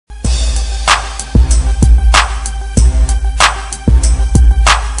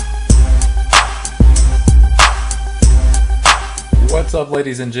What's up,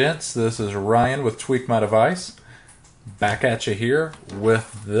 ladies and gents? This is Ryan with Tweak My Device. Back at you here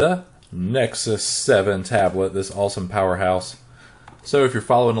with the Nexus 7 tablet, this awesome powerhouse. So if you're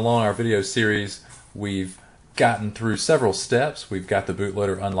following along our video series, we've gotten through several steps. We've got the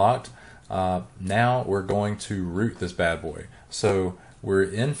bootloader unlocked. Now we're going to root this bad boy. So we're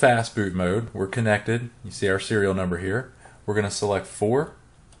in fast boot mode. We're connected. You see our serial number here. We're going to select 4,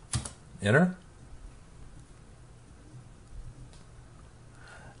 enter.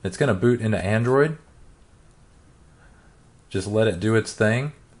 It's going to boot into Android. Just let it do its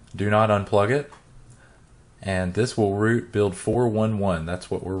thing. Do not unplug it. And this will root build 411. That's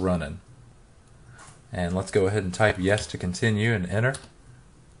what we're running. And let's go ahead and type yes to continue and enter.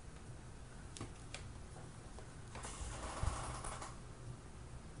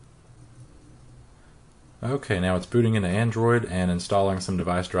 Okay, now it's booting into Android and installing some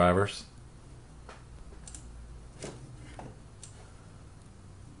device drivers.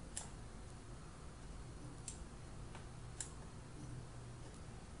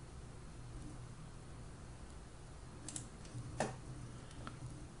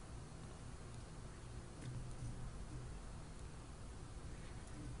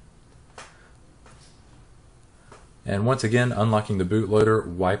 And once again, unlocking the bootloader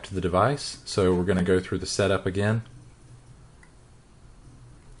wiped the device, so we're going to go through the setup again.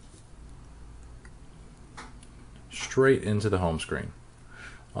 Straight into the home screen.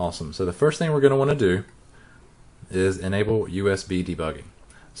 Awesome. So the first thing we're going to want to do is enable USB debugging.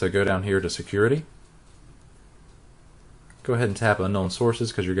 So go down here to Security. Go ahead and tap Unknown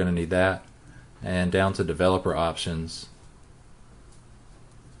Sources because you're going to need that. And down to Developer Options.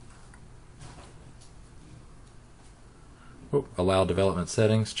 Allow development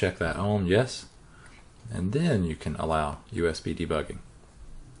settings, check that on, yes. And then you can allow USB debugging.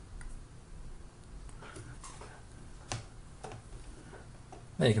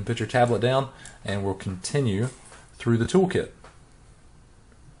 Then you can put your tablet down and we'll continue through the toolkit.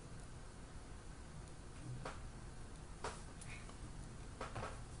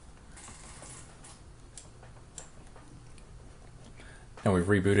 And we've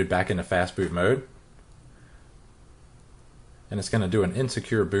rebooted back into fast boot mode. And it's going to do an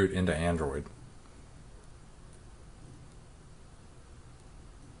insecure boot into Android.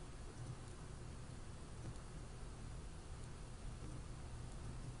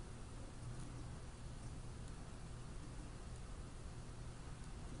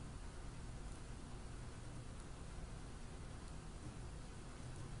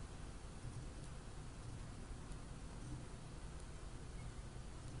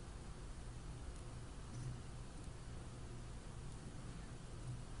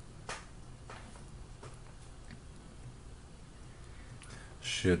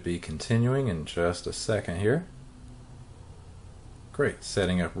 Should be continuing in just a second here. Great,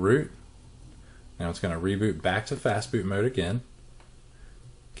 setting up root. Now it's going to reboot back to fast boot mode again.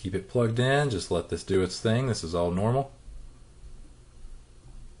 Keep it plugged in, just let this do its thing. This is all normal.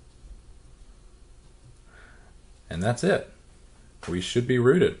 And that's it. We should be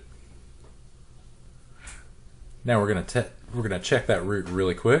rooted. Now we're going to check that root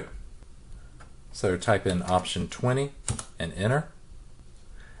really quick. So type in option 20 and enter.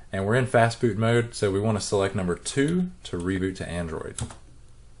 And we're in fast boot mode, so we want to select number 2 to reboot to Android.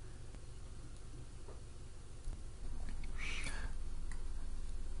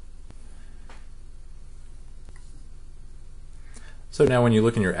 So now when you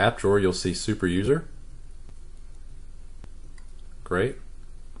look in your app drawer, you'll see Super User. Great.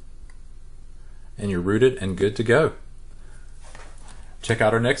 And you're rooted and good to go. Check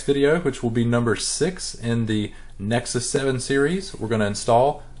out our next video, which will be number 6 in the Nexus 7 series. We're going to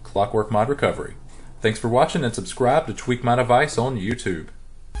install Clockwork Mod Recovery. Thanks for watching and subscribe to Tweak My Device on YouTube.